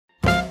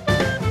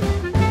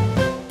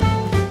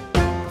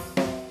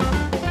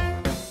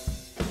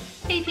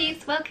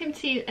peeps, welcome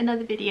to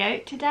another video.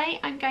 Today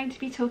I'm going to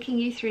be talking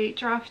you through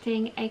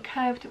drafting a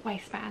curved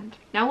waistband.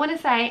 Now I want to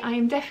say I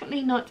am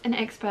definitely not an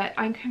expert,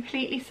 I'm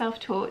completely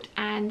self-taught,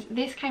 and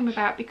this came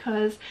about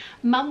because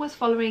Mum was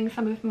following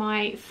some of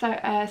my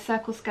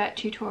circle skirt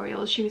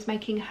tutorials. She was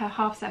making her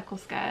half circle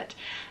skirt,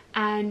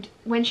 and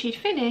when she'd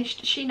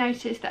finished she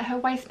noticed that her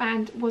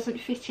waistband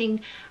wasn't fitting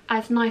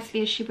as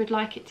nicely as she would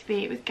like it to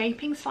be. It was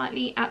gaping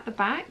slightly at the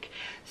back,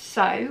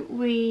 so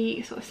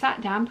we sort of sat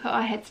down, put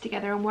our heads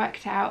together and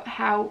worked out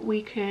how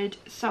we could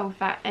solve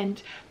that,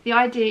 and the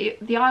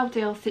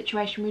ideal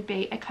situation would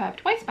be a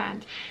curved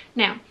waistband.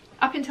 Now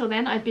up until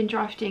then I'd been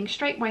drafting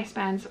straight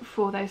waistbands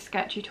for those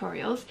skirt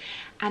tutorials,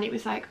 and it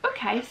was like,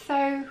 okay,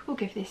 so we'll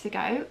give this a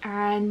go.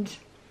 And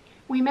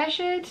we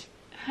measured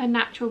her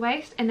natural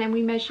waist, and then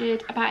we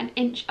measured about an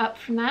inch up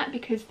from that,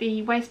 because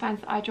the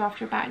waistbands that I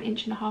draft are about 1.5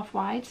 inches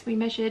wide, so we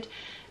measured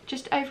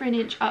just over an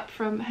inch up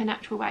from her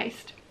natural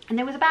waist, and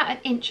there was about an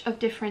inch of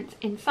difference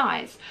in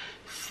size.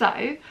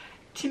 So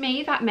to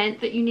me that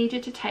meant that you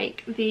needed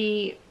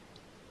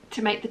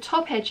to make the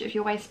top edge of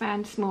your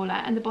waistband smaller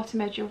and the bottom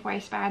edge of your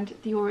waistband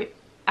your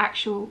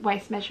actual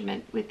waist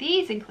measurement with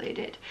these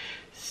included.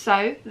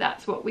 So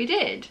that's what we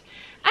did.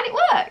 And it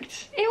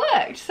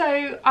worked.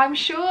 So I'm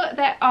sure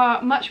there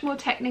are much more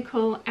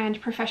technical and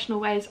professional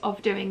ways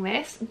of doing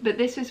this, but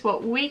this is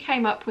what we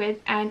came up with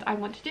and I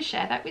wanted to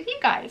share that with you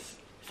guys.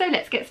 So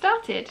let's get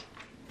started.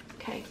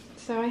 Okay,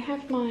 so I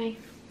have my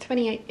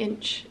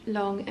 28-inch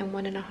long and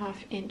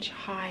 1.5-inch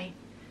high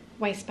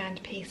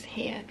waistband piece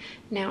here.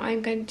 Now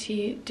I'm going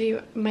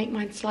to make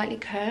mine slightly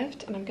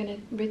curved, and I'm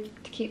going to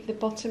keep the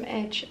bottom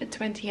edge at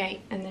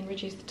 28 and then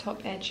reduce the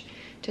top edge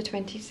to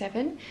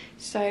 27.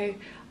 So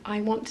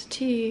I want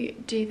to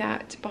do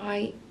that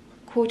by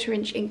 1/4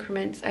 inch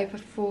increments over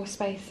 4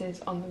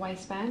 spaces on the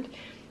waistband.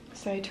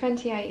 So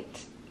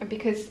 28,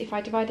 because if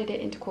I divided it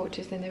into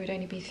quarters then there would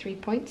only be 3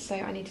 points, so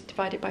I need to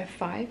divide it by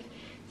 5.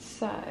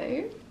 So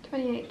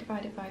 28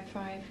 divided by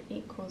 5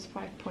 equals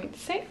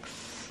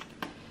 5.6.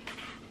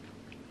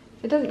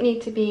 It doesn't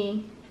need to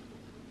be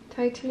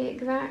totally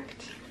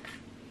exact,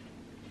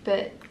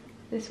 but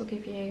this will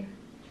give you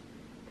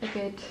a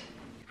good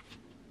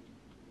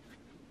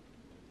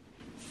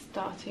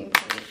starting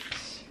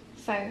point.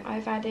 So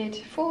I've added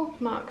 4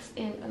 marks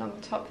in along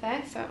the top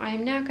there, so I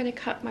am now going to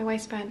cut my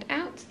waistband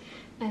out,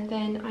 and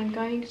then I'm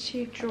going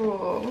to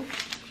draw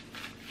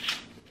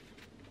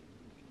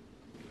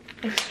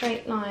a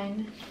straight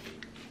line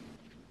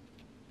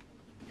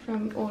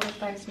from all of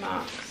those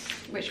marks,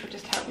 which will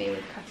just help me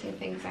with cutting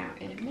things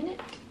out in a minute.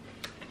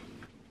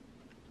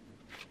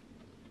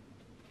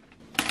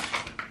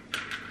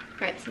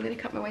 Right, so I'm going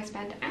to cut my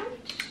waistband out.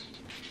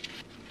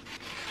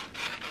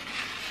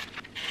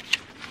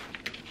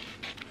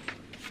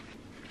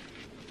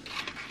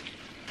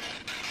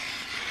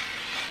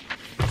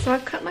 So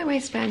I've cut my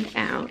waistband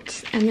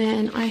out, and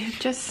then I have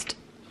just,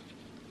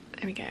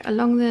 there we go,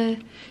 along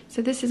the,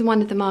 so this is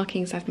one of the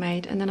markings I've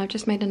made, and then I've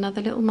just made another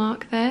little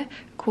mark there,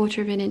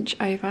 1/4 inch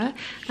over,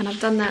 and I've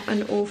done that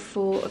on all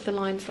 4 of the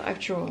lines that I've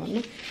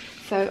drawn.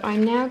 So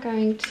I'm now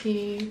going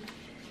to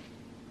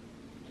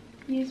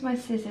use my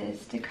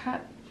scissors to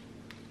cut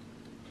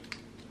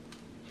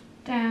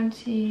down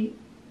to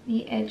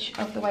the edge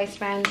of the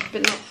waistband,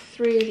 but not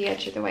through the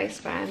edge of the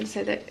waistband,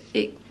 so that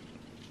it,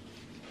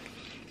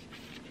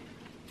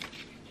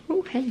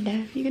 oh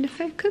hello, you're going to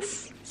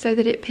focus, so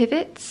that it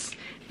pivots.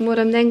 And what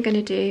I'm then going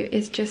to do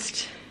is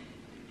just,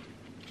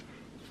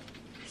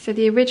 so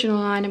the original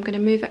line, I'm going to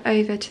move it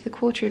over to the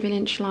 1/4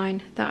 inch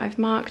line that I've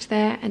marked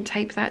there and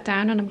tape that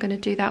down, and I'm going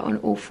to do that on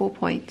all 4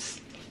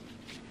 points.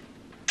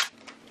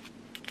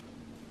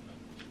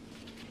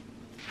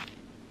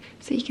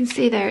 So you can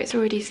see there it's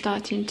already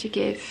starting to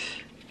give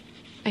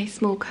a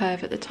small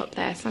curve at the top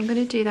there, so I'm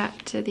going to do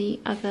that to the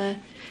other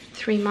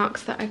 3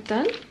 marks that I've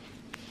done.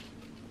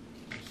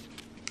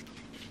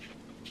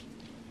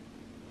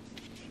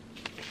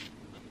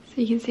 So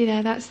you can see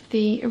there, that's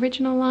the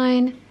original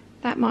line,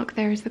 that mark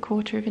there is the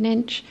 1/4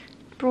 inch,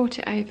 brought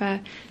it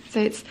over. So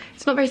it's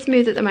not very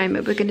smooth at the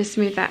moment, we're going to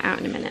smooth that out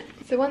in a minute.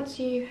 So once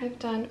you have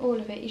done all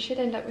of it, you should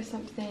end up with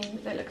something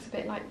that looks a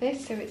bit like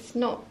this. So it's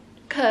not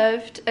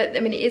curved, I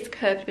mean it is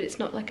curved, but it's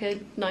not like a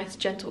nice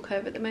gentle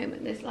curve at the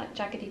moment. There's like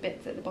jaggedy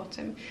bits at the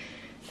bottom.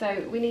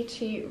 So we need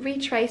to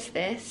retrace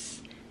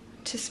this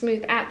to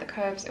smooth out the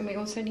curves, and we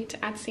also need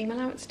to add seam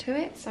allowance to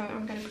it. So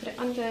I'm going to put it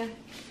under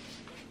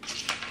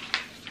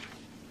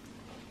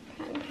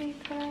pattern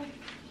paper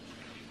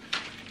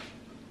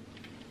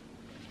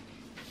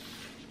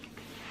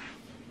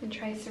and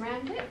trace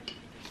around it.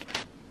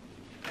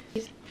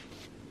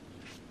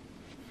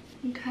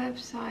 The curved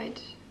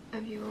side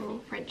of your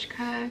French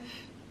curve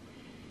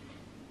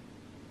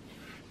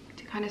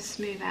to kind of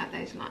smooth out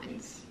those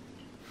lines.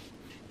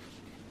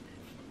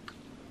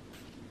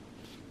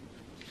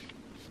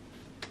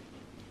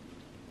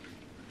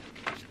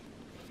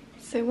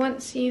 So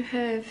once you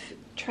have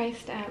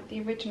traced out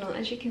the original,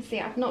 as you can see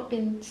I've not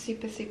been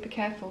super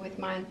careful with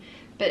mine,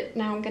 but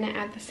now I'm going to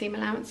add the seam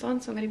allowance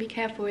on, so I'm going to be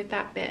careful with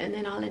that bit, and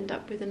then I'll end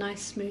up with a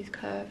nice smooth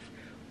curve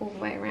all the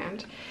way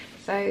around.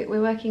 So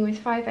we're working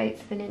with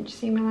 5/8 of an inch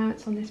seam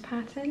allowance on this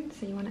pattern,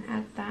 so you want to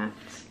add that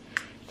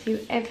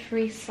to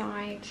every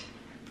side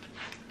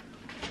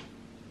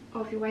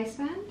of your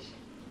waistband.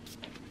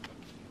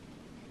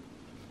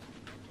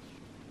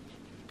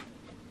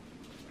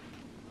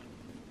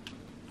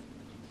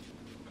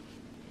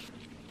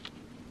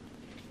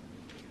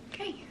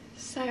 Okay,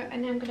 so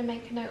and now I'm going to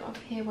make a note of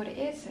here what it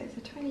is. So it's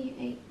a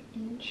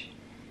 28-inch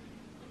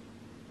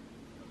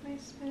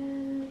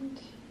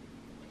waistband,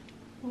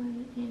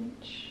 1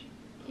 inch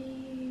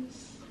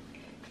ease.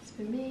 It's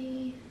for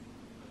me.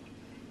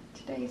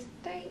 Today's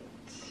date,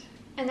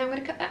 and then I'm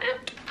going to cut that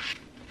out.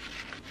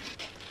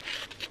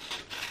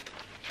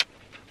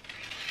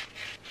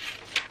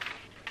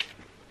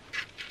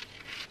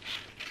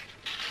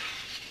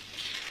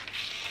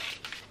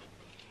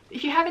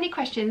 If you have any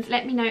questions,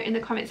 let me know in the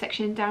comment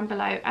section down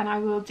below and I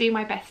will do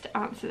my best to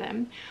answer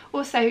them.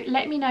 Also,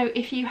 let me know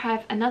if you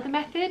have another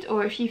method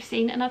or if you've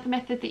seen another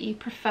method that you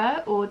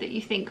prefer or that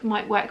you think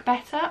might work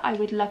better. I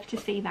would love to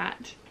see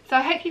that. So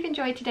I hope you've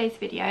enjoyed today's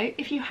video.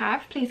 If you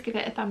have, please give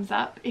it a thumbs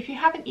up. If you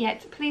haven't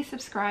yet, please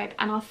subscribe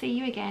and I'll see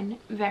you again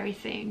very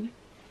soon.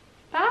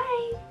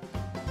 Bye!